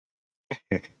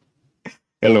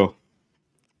Hello.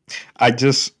 I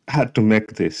just had to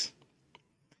make this.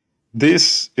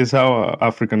 This is how our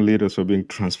African leaders were being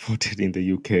transported in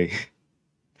the UK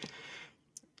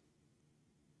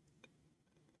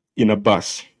in a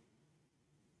bus,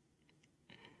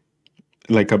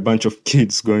 like a bunch of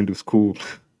kids going to school.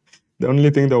 The only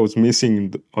thing that was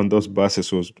missing on those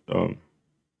buses was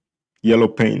yellow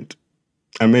paint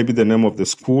and maybe the name of the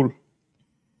school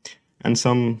and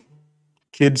some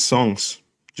kids' songs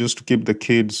just to keep the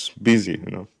kids busy.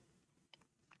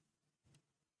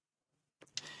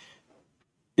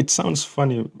 It sounds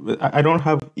funny. But I don't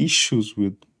have issues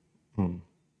with um,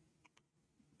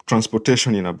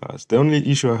 transportation in a bus. The only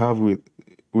issue I have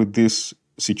with this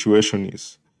situation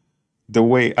is the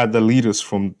way other leaders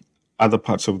from other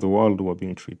parts of the world were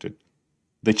being treated.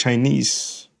 The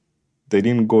Chinese, they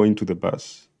didn't go into the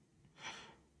bus.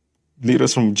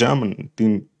 Leaders from Germany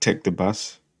didn't take the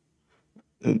bus.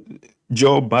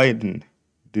 Joe Biden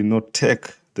did not take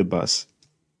the bus.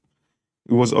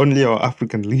 It was only our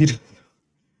African leaders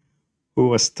who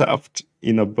were stuffed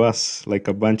in a bus like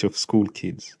a bunch of school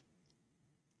kids.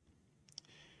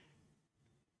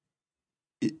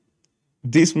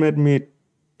 This made me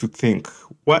to think,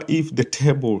 what if the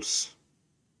tables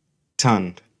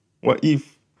turned? What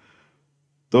if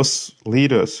those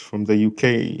leaders from the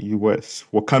UK, US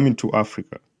were coming to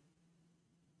Africa,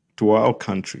 to our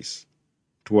countries,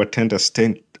 to attend a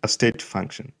state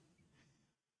function?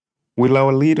 Will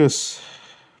our leaders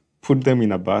put them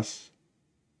in a bus?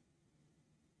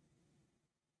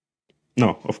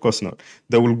 No, of course not.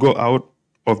 They will go out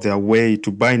of their way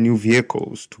to buy new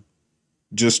vehicles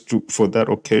for that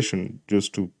occasion,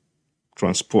 just to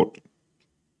transport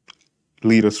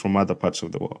leaders from other parts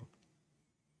of the world.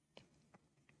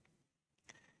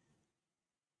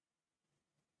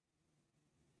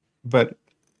 But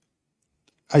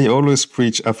I always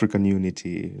preach African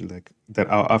unity, like that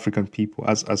our African people,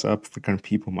 as African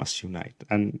people, must unite.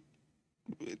 And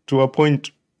to a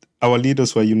point, our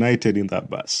leaders were united in that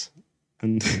bus.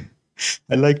 And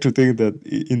I like to think that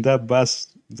in that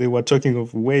bus, they were talking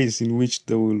of ways in which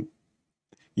they will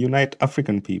unite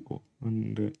African people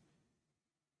and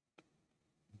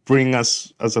bring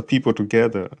us as a people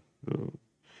together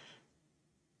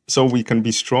so we can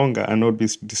be stronger and not be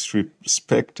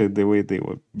disrespected the way they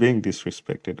were being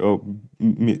disrespected or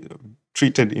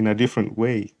treated in a different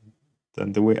way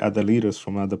than the way other leaders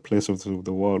from other places of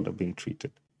the world are being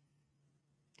treated.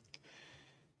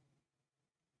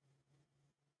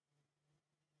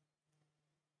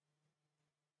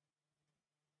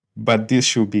 But this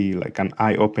should be like an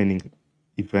eye-opening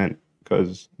event,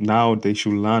 because now they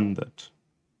should learn that,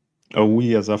 or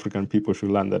we as African people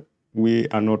should learn that we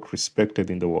are not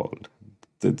respected in the world.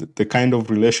 The kind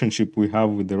of relationship we have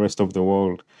with the rest of the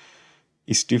world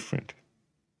is different.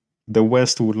 The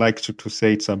West would like to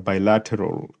say it's a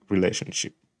bilateral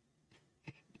relationship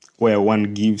where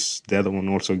one gives, the other one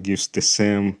also gives the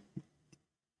same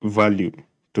value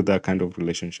to that kind of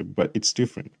relationship, but it's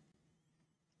different.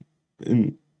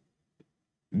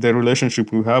 The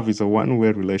relationship we have is a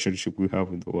one-way relationship we have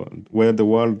with the world, where the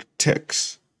world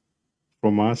takes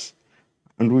from us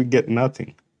and we get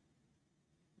nothing,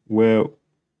 where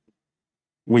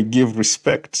we give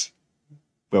respect,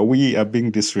 but we are being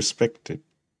disrespected.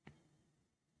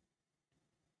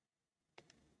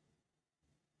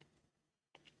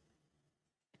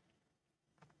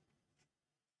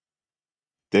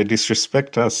 They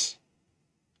disrespect us,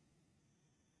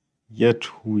 yet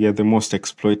we are the most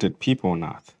exploited people on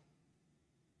earth.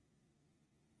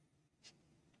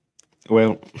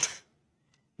 Well,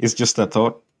 it's just a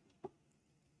thought.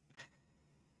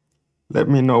 Let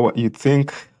me know what you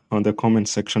think on the comment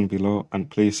section below, and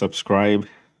please subscribe,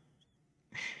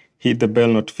 hit the bell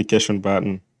notification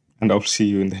button, and I'll see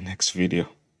you in the next video.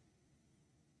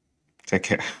 Take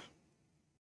care.